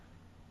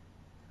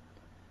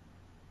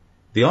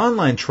The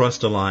Online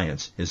Trust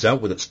Alliance is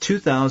out with its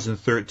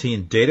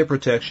 2013 Data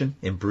Protection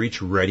and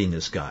Breach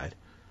Readiness Guide.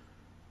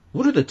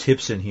 What are the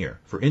tips in here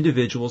for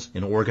individuals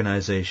and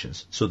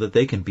organizations so that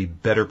they can be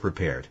better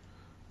prepared?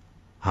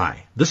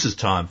 Hi, this is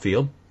Tom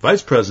Field,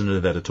 Vice President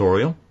of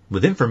Editorial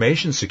with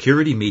Information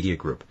Security Media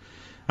Group.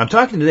 I'm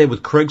talking today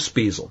with Craig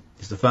Spiesel.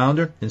 He's the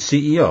founder and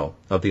CEO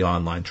of the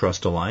Online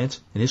Trust Alliance,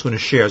 and he's going to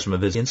share some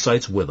of his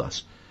insights with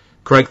us.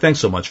 Craig, thanks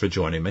so much for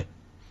joining me.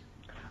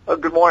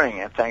 Good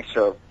morning, and thanks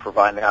for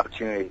providing the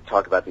opportunity to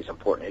talk about these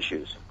important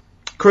issues.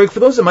 Craig, for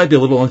those that might be a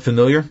little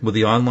unfamiliar with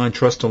the Online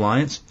Trust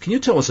Alliance, can you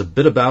tell us a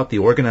bit about the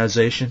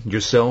organization,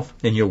 yourself,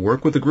 and your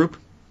work with the group?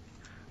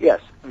 Yes.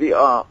 The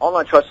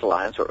Online Trust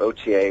Alliance, or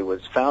OTA,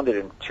 was founded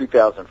in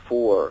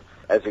 2004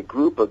 as a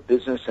group of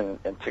business and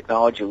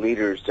technology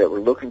leaders that were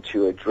looking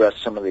to address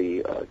some of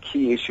the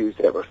key issues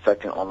that were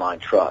affecting online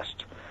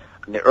trust.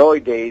 In the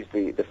early days,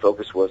 the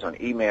focus was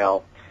on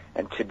email,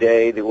 and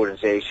today the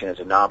organization is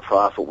a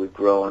nonprofit. We've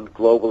grown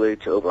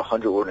globally to over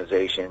 100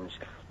 organizations,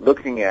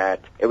 looking at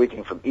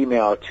everything from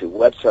email to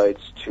websites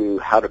to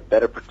how to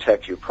better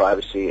protect your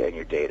privacy and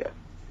your data.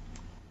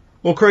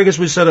 Well, Craig, as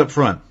we said up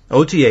front,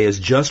 OTA has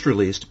just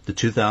released the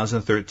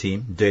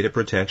 2013 Data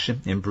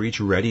Protection and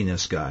Breach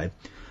Readiness Guide.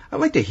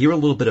 I'd like to hear a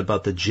little bit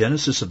about the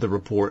genesis of the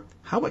report,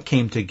 how it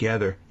came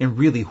together, and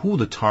really who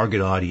the target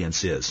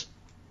audience is.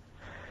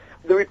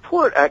 The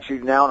report,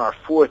 actually now in our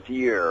fourth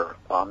year,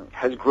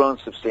 has grown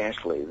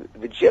substantially.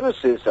 The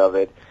genesis of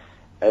it,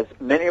 as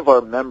many of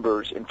our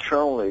members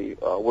internally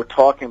were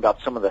talking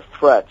about some of the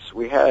threats,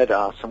 we had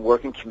some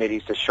working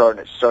committees to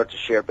start to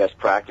share best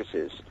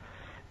practices.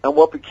 And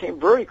what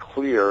became very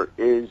clear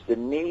is the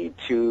need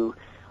to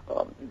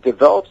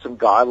develop some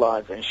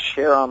guidelines and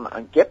share them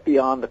and get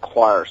beyond the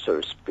choir, so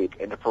to speak,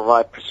 and to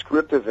provide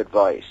prescriptive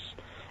advice.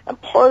 And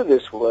part of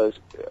this was,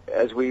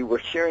 as we were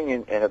hearing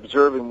and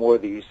observing more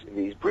of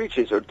these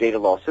breaches or data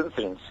loss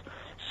incidents,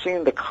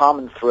 seeing the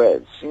common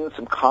threads, seeing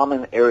some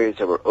common areas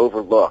that were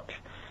overlooked,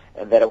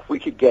 and that if we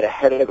could get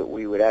ahead of it,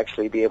 we would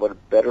actually be able to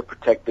better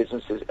protect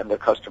businesses and their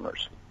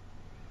customers.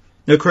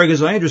 Now, Craig,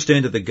 as I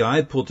understand it, the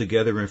guide pulled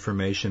together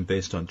information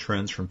based on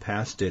trends from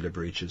past data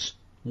breaches.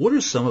 What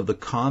are some of the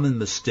common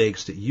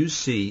mistakes that you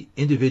see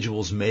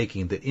individuals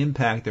making that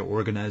impact their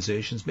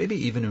organizations,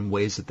 maybe even in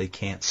ways that they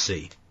can't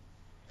see?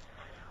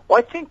 Well,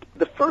 I think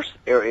the first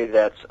area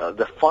that's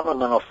the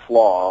fundamental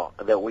flaw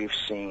that we've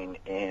seen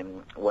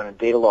in when a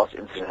data loss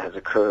incident has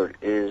occurred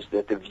is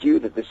that the view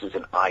that this is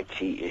an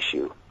IT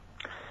issue.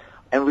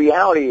 And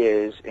reality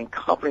is, in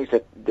companies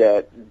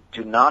that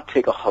do not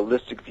take a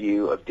holistic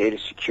view of data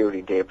security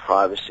and data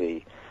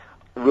privacy,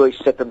 really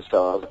set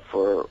themselves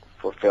for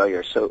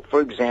failure. So,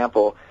 for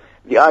example,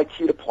 the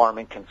IT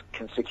department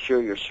can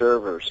secure your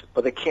servers,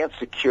 but they can't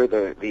secure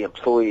the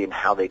employee and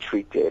how they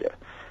treat data.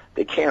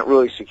 They can't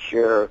really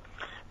secure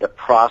the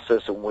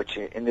process in which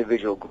an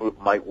individual group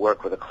might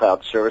work with a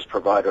cloud service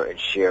provider and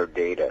share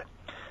data.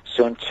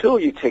 So until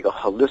you take a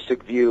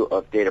holistic view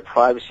of data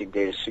privacy and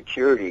data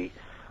security,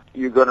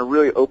 you're going to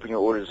really open your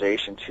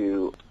organization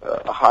to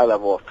a high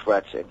level of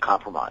threats and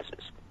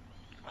compromises.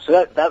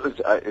 So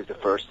that is the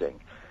first thing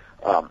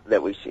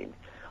that we've seen.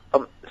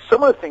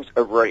 Some of the things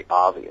are very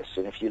obvious,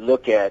 and if you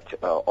look at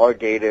our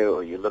data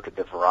or you look at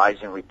the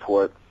Verizon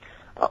report,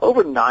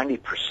 over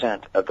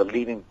 90% of the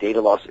leading data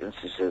loss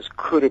instances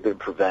could have been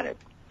prevented.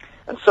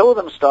 And some of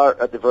them start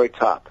at the very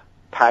top,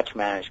 patch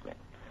management.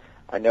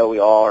 I know we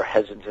all are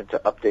hesitant to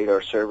update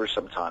our servers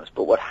sometimes,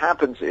 but what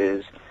happens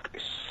is a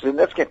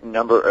significant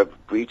number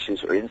of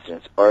breaches or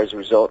incidents are as a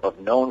result of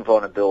known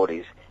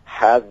vulnerabilities.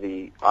 Have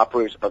the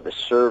operators of the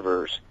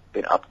servers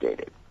been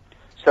updated?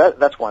 So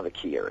that's one of the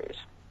key areas.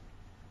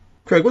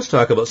 Craig, let's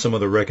talk about some of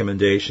the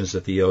recommendations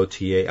that the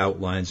OTA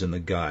outlines in the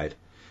guide.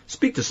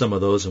 Speak to some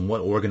of those and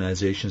what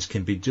organizations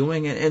can be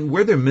doing and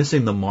where they're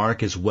missing the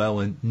mark as well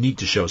and need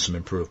to show some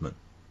improvement.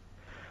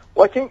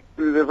 Well, I think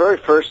the very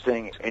first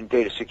thing in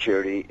data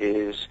security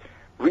is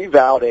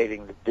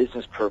revalidating the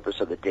business purpose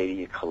of the data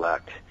you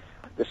collect.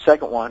 The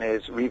second one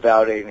is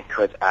revalidating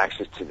who has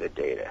access to the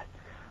data.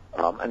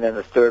 And then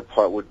the third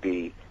part would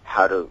be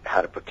how to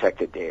protect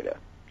the data.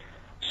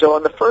 So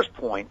on the first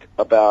point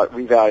about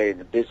revalidating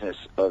the business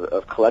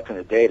of collecting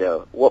the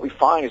data, what we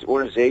find is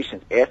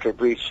organizations after a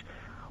breach,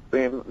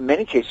 in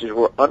many cases,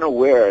 were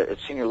unaware at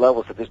senior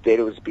levels that this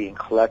data was being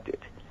collected.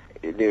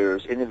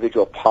 There's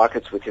individual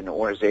pockets within the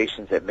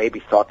organizations that maybe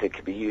thought they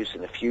could be used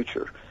in the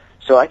future.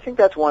 So I think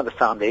that's one of the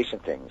foundation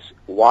things,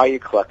 why you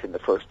collect in the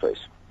first place.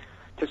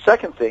 The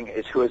second thing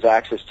is who has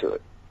access to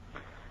it.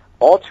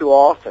 All too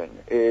often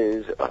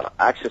is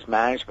access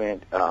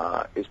management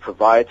is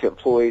provided to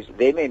employees.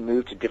 They may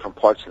move to different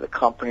parts of the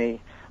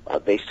company.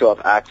 They still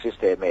have access.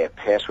 They may have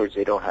passwords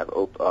they don't have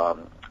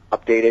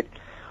updated.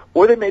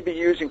 Or they may be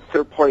using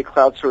third-party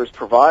cloud service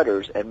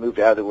providers and moved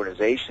out of the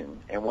organization.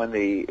 And when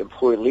the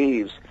employee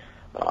leaves,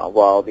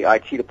 while the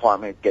IT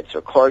department gets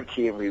their card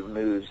key and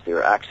removes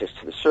their access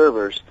to the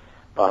servers,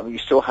 you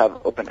still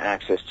have open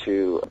access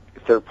to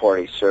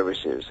third-party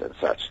services and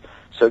such.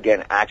 So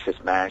again, access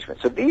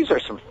management. So these are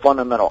some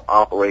fundamental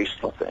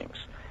operational things.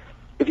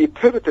 If you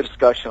pivot the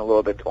discussion a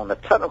little bit on the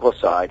technical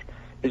side,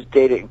 is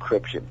data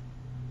encryption.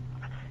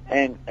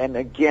 And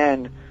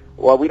again,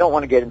 while we don't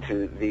want to get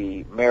into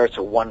the merits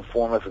of one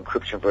form of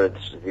encryption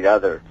versus the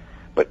other,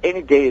 but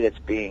any data that's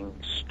being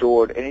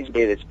stored, any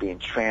data that's being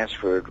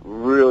transferred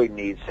really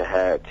needs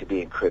to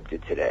be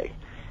encrypted today.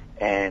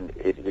 And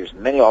there's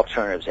many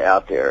alternatives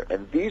out there,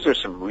 and these are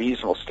some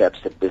reasonable steps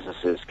that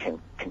businesses can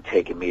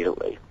take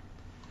immediately.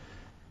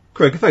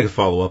 Craig, if I could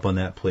follow up on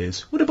that,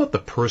 please. What about the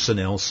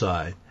personnel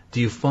side? Do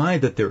you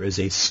find that there is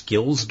a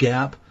skills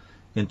gap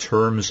in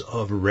terms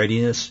of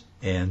readiness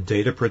and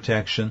data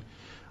protection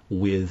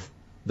with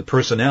the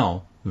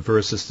personnel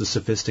versus the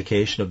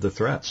sophistication of the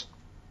threats?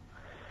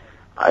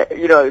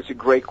 It's a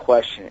great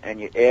question, and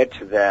you add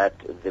to that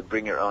the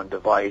bring your own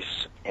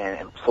device and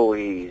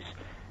employees.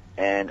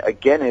 And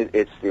again,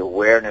 it's the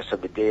awareness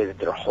of the data that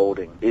they're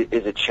holding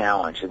is a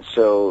challenge. And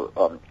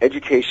so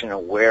education and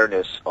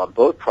awareness on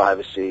both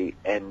privacy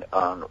and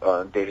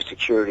on data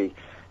security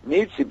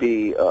needs to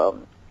be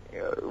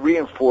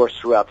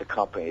reinforced throughout the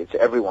company. It's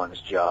everyone's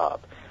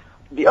job.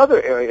 The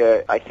other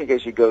area, I think,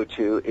 as you go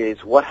to,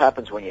 is what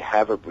happens when you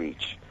have a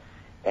breach,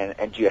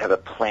 and do you have a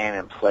plan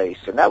in place?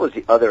 And that was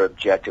the other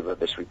objective of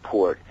this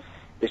report,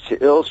 is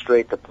to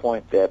illustrate the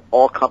point that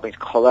all companies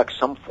collect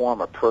some form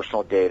of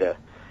personal data.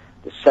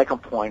 The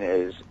second point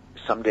is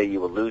someday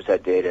you will lose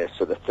that data.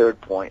 So the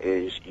third point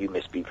is you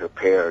must be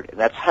prepared. And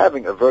that's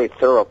having a very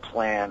thorough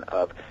plan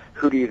of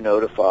who do you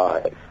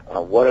notify,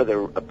 what are the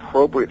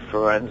appropriate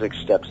forensic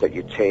steps that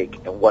you take,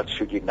 and what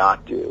should you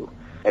not do,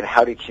 and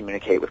how do you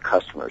communicate with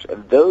customers.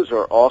 And those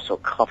are also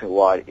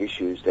company-wide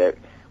issues that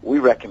we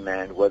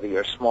recommend, whether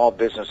you're a small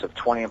business of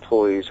 20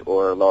 employees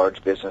or a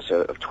large business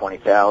of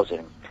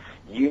 20,000,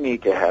 you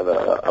need to have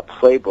a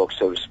playbook,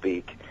 so to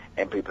speak,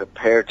 and be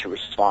prepared to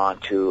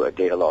respond to a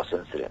data loss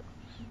incident.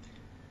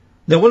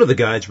 Now, one of the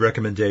guide's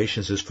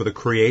recommendations is for the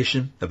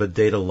creation of a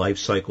data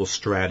lifecycle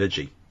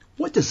strategy.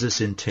 What does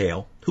this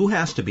entail? Who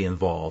has to be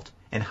involved?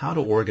 And how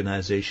do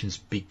organizations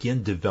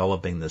begin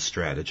developing this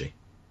strategy?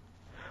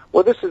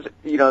 Well, this is,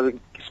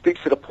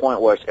 speaks to the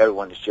point where it's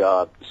everyone's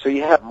job. So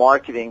you have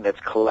marketing that's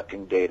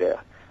collecting data,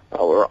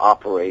 or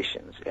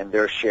operations, and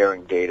they're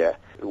sharing data.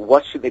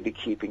 What should they be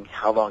keeping?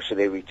 How long should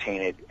they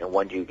retain it? And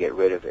when do you get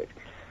rid of it?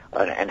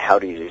 And how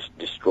do you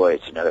destroy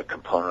it? It's another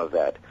component of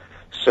that.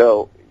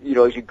 So,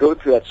 as you go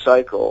through that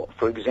cycle,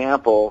 for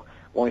example,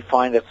 when we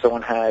find that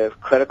someone has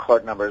credit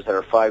card numbers that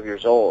are 5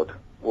 years old,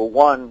 well,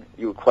 one,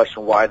 you would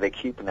question why are they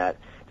keeping that.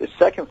 The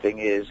second thing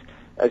is,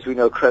 as we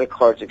know, credit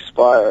cards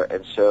expire,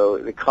 and so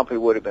the company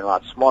would have been a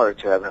lot smarter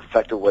to have an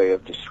effective way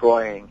of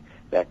destroying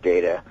that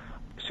data.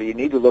 So you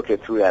need to look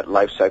at through that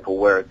life cycle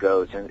where it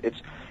goes. And it's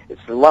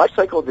the life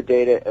cycle of the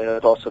data, and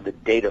it's also the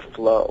data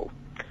flow.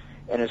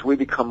 And as we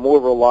become more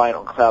reliant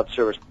on cloud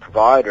service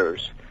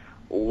providers,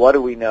 what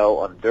do we know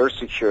on their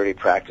security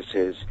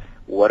practices?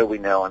 What do we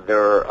know on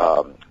their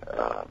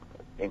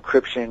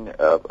encryption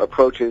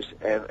approaches?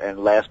 And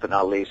last but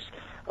not least,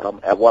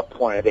 at what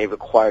point are they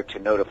required to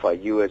notify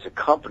you as a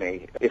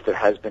company if there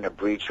has been a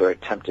breach or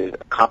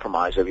attempted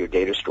compromise of your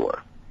data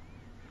store?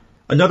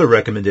 Another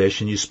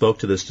recommendation, you spoke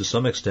to this to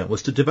some extent,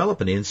 was to develop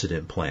an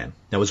incident plan.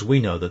 Now, as we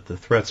know that the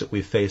threats that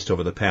we've faced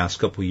over the past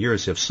couple of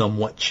years have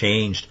somewhat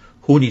changed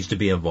who needs to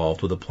be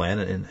involved with a plan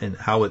and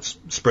how it's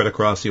spread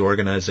across the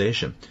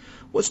organization.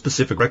 What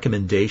specific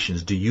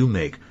recommendations do you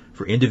make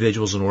for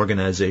individuals and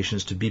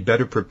organizations to be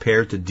better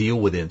prepared to deal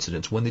with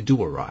incidents when they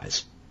do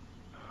arise?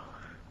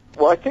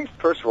 Well, I think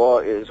first of all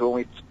is when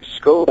we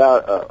scope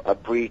out a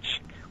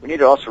breach, we need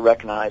to also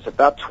recognize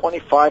about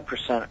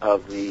 25%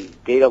 of the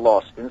data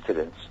loss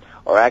incidents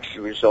are actually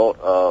a result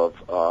of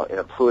an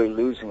employee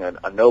losing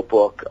a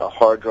notebook, a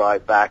hard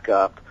drive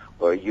backup,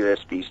 or a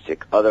USB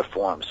stick, other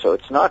forms. So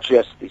it's not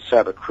just the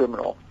cyber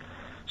criminal.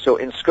 So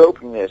in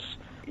scoping this,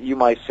 you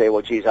might say,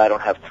 well, geez, I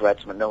don't have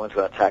threats, but no one's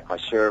going to attack my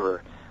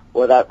server.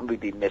 Well, that would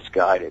be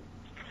misguided.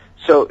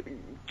 So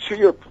to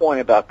your point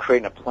about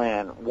creating a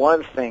plan, one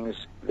of the things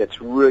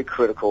that's really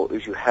critical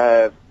is you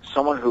have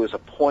someone who is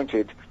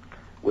appointed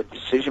with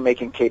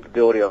decision-making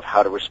capability of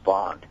how to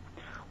respond.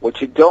 What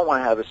you don't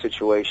want to have a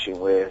situation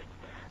with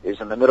is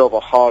in the middle of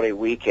a holiday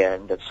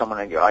weekend that someone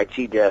at your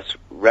IT desk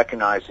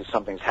recognizes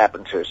something's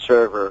happened to a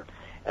server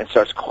and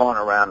starts calling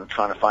around and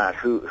trying to find out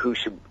who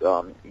should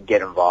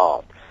get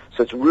involved.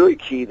 So it's really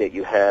key that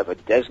you have a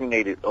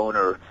designated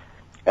owner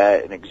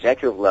at an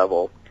executive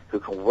level who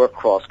can work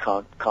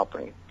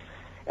cross-company.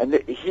 And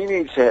he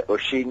needs to, or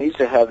she needs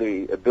to have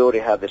the ability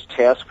to have this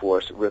task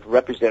force with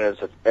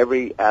representatives of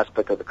every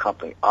aspect of the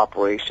company,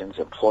 operations,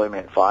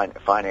 employment,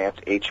 finance,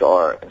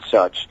 HR, and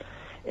such,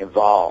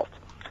 involved.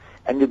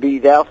 And to be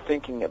now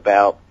thinking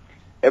about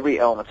every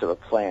element of a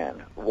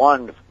plan.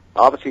 One,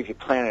 obviously if you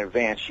plan in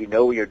advance, you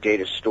know where your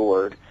data is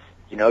stored,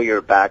 you know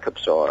your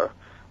backups are,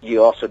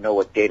 you also know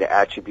what data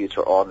attributes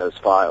are on those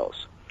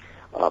files.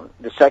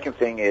 The second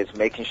thing is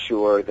making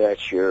sure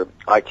that your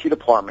IT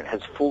department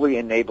has fully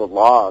enabled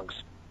logs,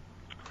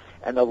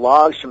 and the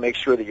logs should make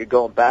sure that you're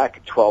going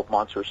back 12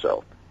 months or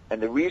so.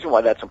 And the reason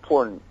why that's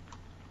important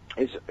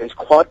is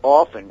quite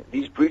often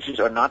these breaches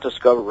are not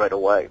discovered right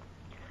away.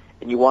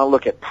 and you want to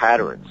look at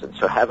patterns. And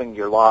so having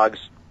your logs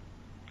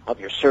of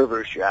your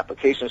servers, your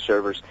application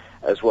servers,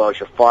 as well as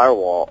your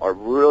firewall are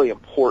really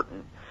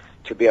important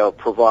to be able to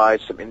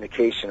provide some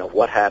indication of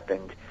what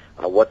happened,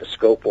 what the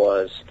scope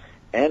was,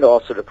 and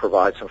also to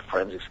provide some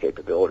forensics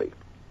capability.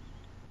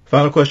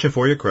 Final question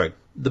for you, Craig.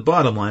 The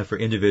bottom line for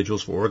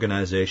individuals, for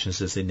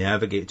organizations as they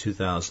navigate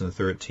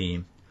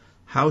 2013,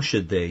 how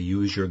should they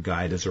use your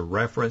guide as a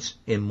reference,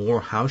 and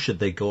more, how should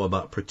they go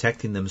about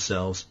protecting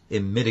themselves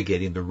and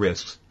mitigating the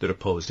risks that are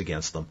posed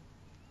against them?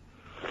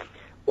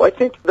 Well, I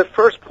think the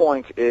first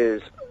point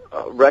is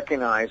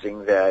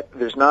recognizing that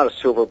there's not a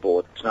silver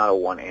bullet, there's not a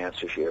one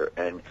answer here,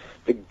 and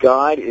the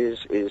guide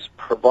is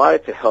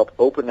provided to help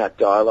open that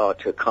dialogue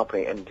to a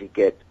company and to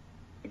get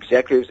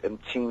executives and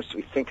teams to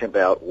be thinking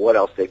about what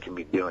else they can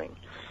be doing.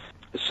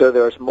 So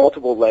there's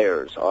multiple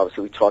layers.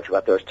 Obviously, we talked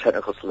about there's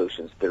technical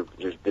solutions,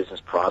 there's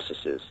business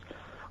processes.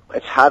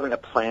 It's having a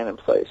plan in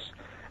place.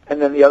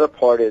 And then the other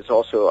part is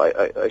also,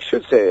 I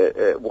should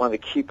say, one of the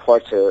key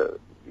parts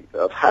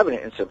of having an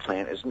incident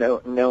plan is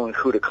knowing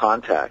who to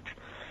contact.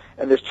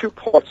 And there's two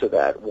parts of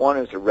that. One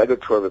is the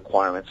regulatory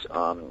requirements.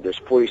 There's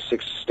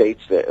 46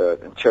 states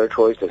and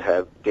territories that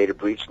have data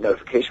breach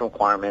notification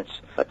requirements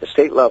at the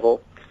state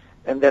level.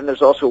 And then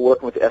there's also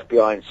working with the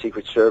FBI and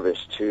Secret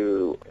Service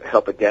to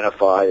help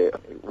identify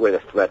where the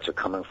threats are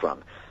coming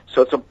from.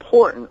 So it's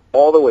important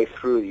all the way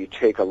through you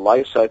take a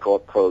life cycle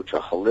approach, a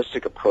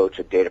holistic approach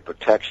of data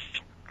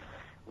protection,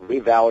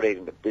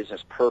 revalidating the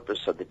business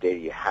purpose of the data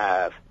you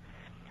have,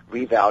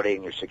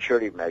 revalidating your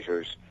security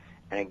measures,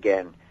 and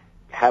again,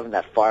 having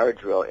that fire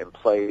drill in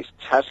place,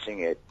 testing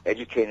it,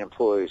 educating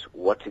employees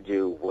what to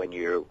do when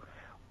you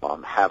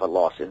have a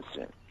loss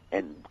incident.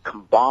 And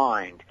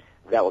combined,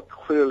 that will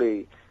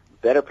clearly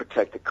better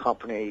protect the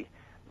company,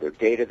 their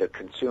data, their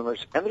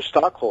consumers, and their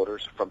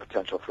stockholders from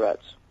potential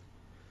threats.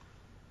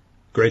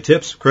 Great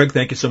tips. Craig,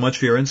 thank you so much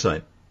for your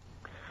insight.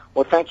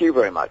 Well, thank you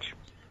very much.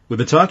 We've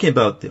been talking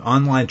about the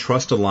Online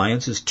Trust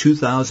Alliance's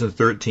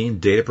 2013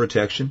 Data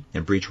Protection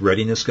and Breach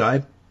Readiness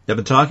Guide. I've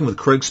been talking with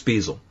Craig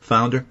Spiesel,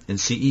 founder and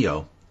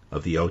CEO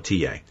of the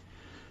OTA.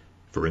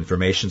 For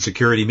Information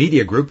Security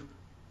Media Group,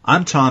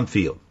 I'm Tom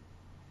Field.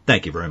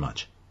 Thank you very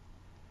much.